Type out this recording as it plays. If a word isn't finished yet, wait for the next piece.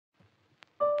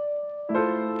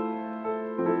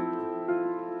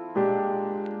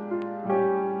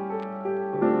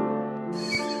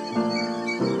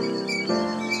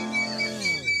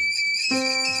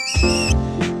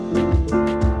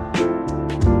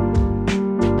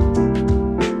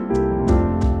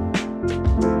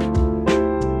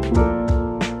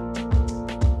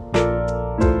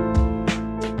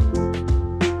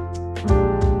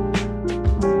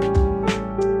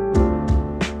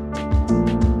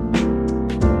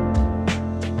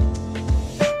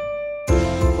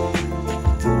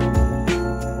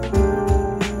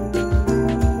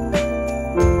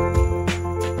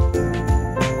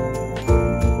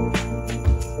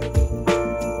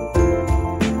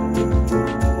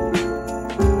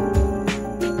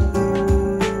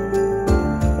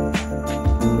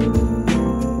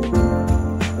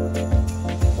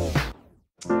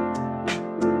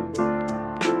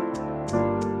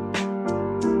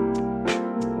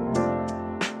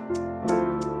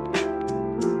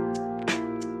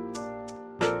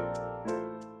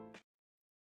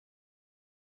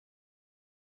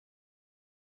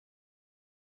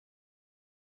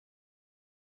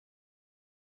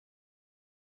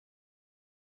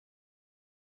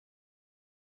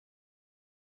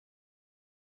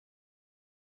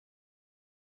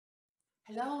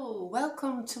Hello,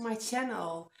 welcome to my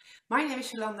channel. My name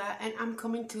is Yolanda and I'm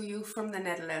coming to you from the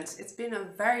Netherlands. It's been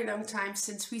a very long time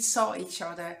since we saw each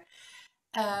other.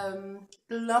 A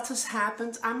lot has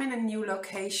happened. I'm in a new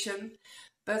location,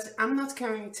 but I'm not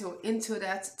going into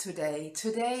that today.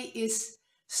 Today is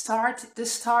the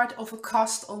start of a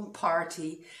cast-on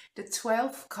party, the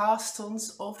 12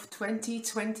 cast-ons of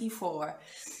 2024.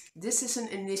 This is an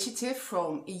initiative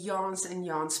from Yarns and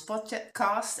Yarns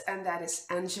podcast, and that is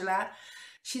Angela.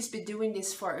 She's been doing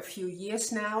this for a few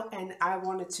years now, and I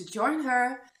wanted to join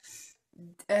her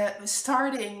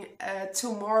starting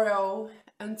tomorrow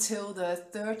until the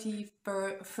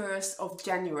 31st of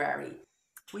January.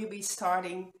 We'll be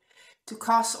starting to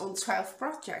cast on 12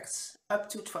 projects, up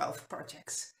to 12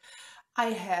 projects.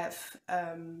 I have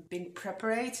been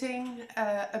preparing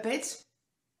a bit.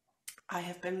 I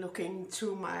have been looking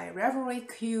through my Ravelry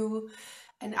queue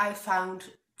and I found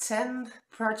 10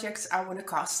 projects I want to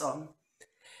cast on.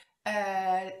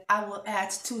 I will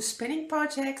add 2 spinning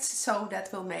projects, so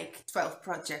that will make 12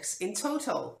 projects in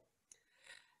total.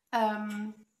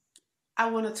 I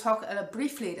want to talk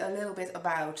briefly a little bit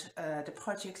about the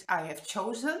project I have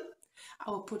chosen.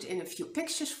 I will put in a few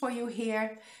pictures for you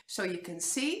here so you can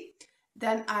see.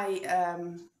 Then I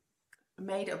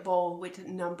made a ball with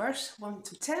numbers 1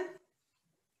 to 10.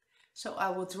 So I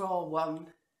will draw one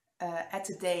at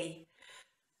a day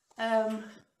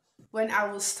when I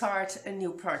will start a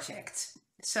new project.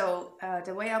 So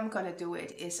the way I'm going to do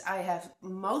it is I have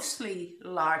mostly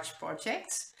large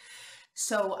projects.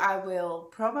 So I will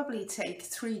probably take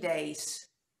 3 days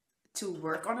to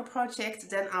work on a project.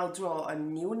 Then I'll draw a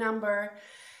new number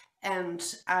and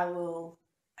I will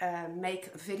make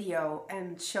a video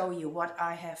and show you what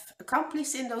I have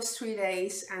accomplished in those 3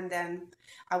 days, and then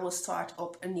I will start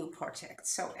up a new project.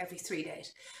 So every 3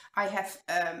 days. I have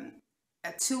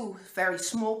 2 very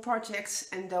small projects,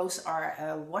 and those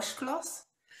are washcloth.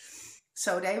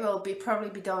 So they will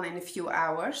probably be done in a few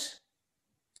hours.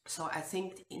 So I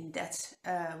think in that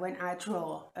when I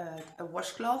draw a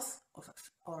washcloth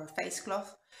or a face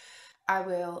cloth, I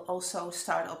will also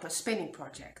start up a spinning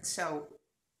project. So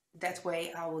that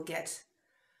way I will get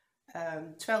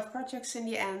 12 projects in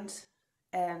the end,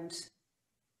 and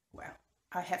well,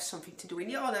 I have something to do in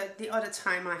the other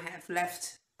time I have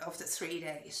left of the 3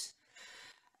 days.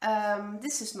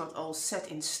 This is not all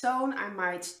set in stone. I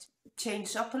might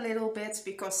change up a little bit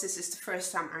because this is the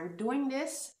first time I'm doing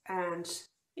this, and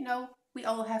you know, we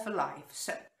all have a life.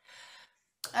 So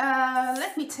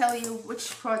let me tell you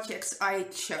which projects I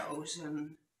chose.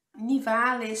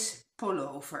 Nivalis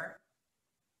pullover,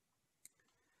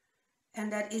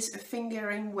 and that is a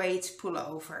fingering weight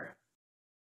pullover.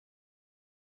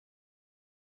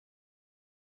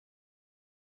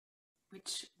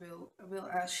 Which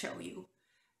I'll show you.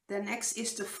 The next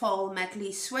is the fall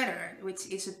medley sweater, which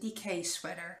is a DK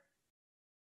sweater.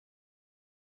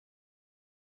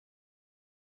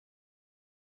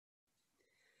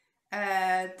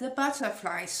 The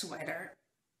butterfly sweater.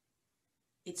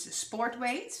 It's a sport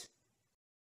weight.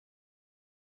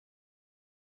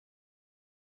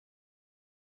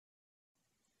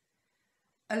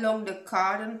 Along the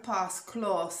garden path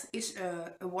cloth is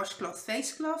a washcloth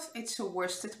face cloth. It's a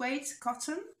worsted weight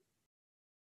cotton.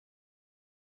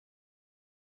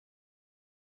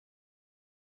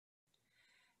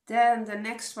 Then the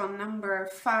next one, number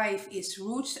 5, is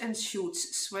Roots and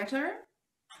Shoots sweater,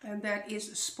 and that is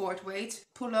a sport weight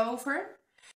pullover.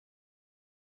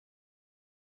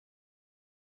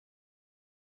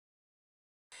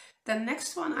 The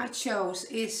next one I chose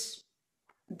is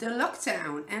the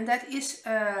Lockdown, and that is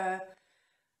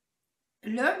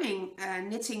learning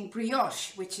knitting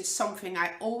brioche, which is something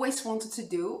I always wanted to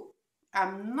do.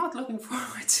 I'm not looking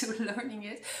forward to learning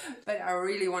it, but I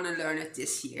really want to learn it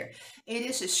this year. It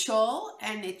is a shawl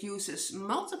and it uses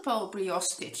multiple brioche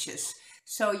stitches.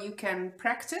 So you can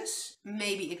practice.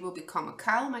 Maybe it will become a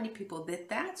cowl. Many people did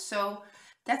that. So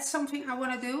that's something I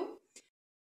want to do.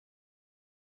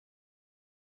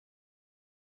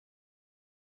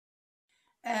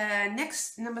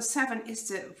 Next, number 7 is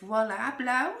the Voila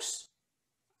blouse.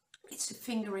 It's a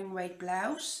fingering weight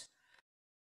blouse.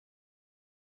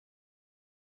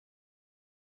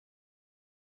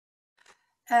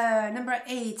 Number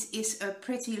 8 is a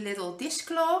pretty little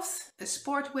dishcloth, a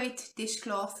sport weight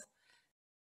dishcloth.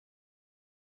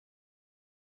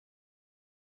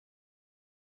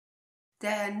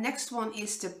 The next one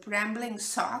is the Brambling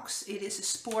socks. It is a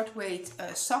sport weight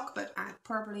sock, but I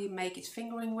probably make it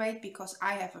fingering weight because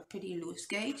I have a pretty loose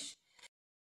gauge.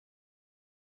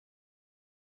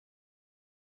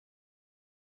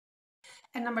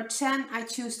 And number 10, I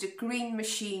choose the green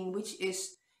machine, which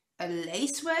is a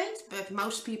lace weight, but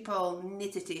most people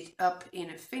knitted it up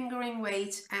in a fingering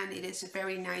weight, and it is a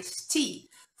very nice tee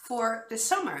for the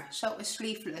summer. So a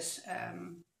sleeveless,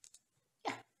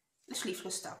 yeah, a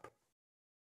sleeveless top.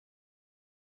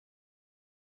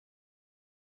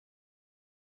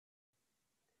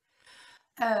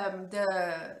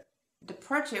 The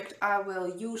project I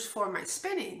will use for my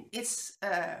spinning, it's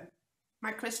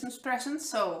my Christmas present,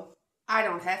 so I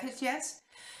don't have it yet.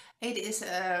 It is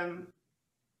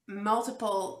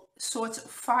multiple sorts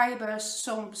of fibers,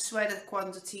 some sweated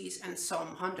quantities and some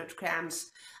 100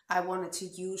 grams I wanted to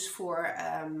use for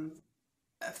a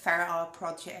Fair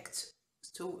project,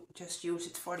 to just use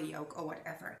it for the yoke or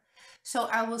whatever. So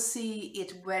I will see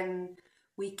it when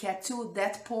we get to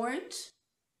that point.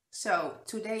 So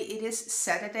today it is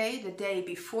Saturday, the day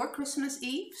before Christmas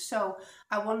Eve. So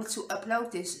I wanted to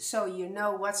upload this so you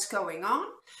know what's going on.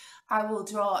 I will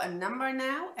draw a number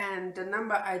now, and the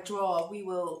number I draw, we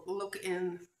will look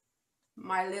in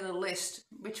my little list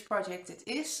which project it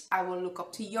is. I will look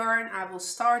up the yarn. I will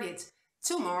start it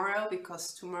tomorrow,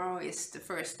 because tomorrow is the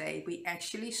first day we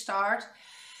actually start.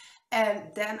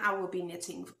 And then I will be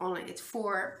knitting on it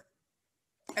for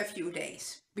a few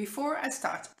days before I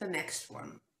start the next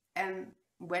one. And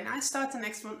when I start the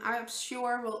next one, I'm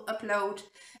sure will upload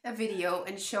a video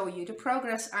and show you the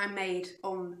progress I made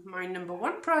on my number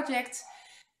 1 project,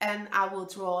 and I will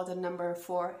draw the number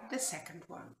for the second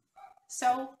one.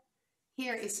 So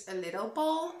here is a little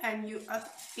ball, and you,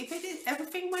 if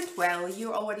everything went well,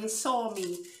 you already saw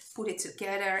me put it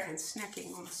together and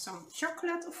snacking on some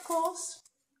chocolate, of course.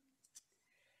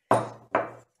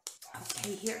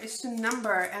 Okay, here is the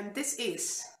number, and this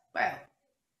is, well,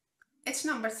 it's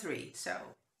number 3, so.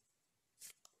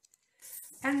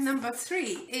 And number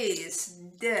 3 is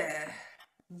the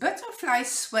butterfly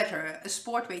sweater, a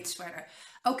sport weight sweater.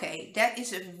 Okay, that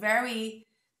is a very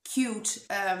cute,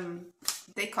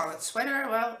 they call it sweater.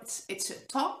 Well, it's a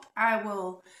top. I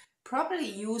will probably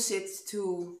use it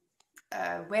to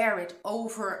wear it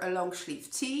over a long sleeve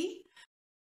tee.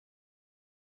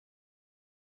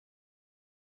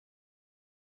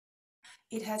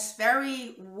 It has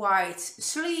very wide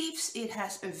sleeves. It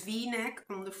has a V-neck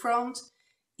on the front.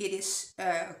 It is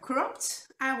cropped.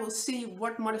 I will see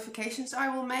what modifications I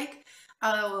will make.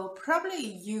 I will probably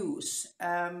use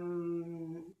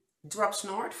Drops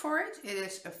North for it. It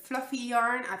is a fluffy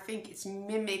yarn. I think it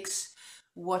mimics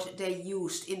what they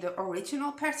used in the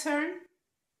original pattern.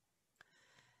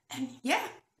 And yeah,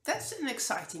 that's an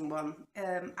exciting one.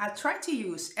 I try to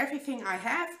use everything I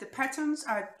have, the patterns.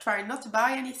 I try not to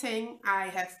buy anything. I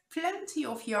have plenty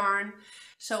of yarn,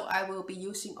 so I will be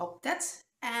using up that,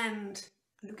 and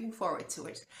looking forward to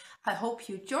it. I hope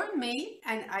you join me,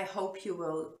 and I hope you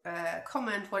will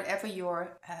comment whatever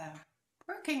you're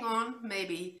working on.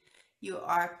 Maybe you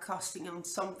are casting on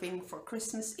something for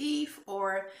Christmas Eve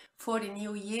or for the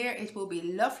new year. It will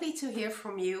be lovely to hear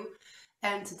from you.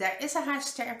 And there is a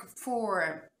hashtag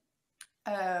for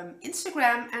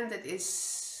Instagram, and it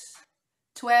is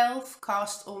 12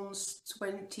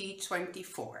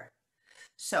 castons2024.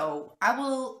 So I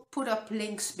will put up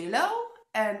links below,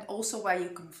 and also where you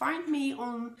can find me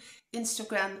on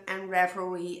Instagram and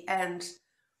Ravelry. And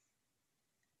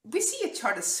we see each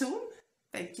other soon.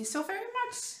 Thank you so very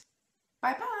much.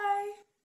 Bye bye.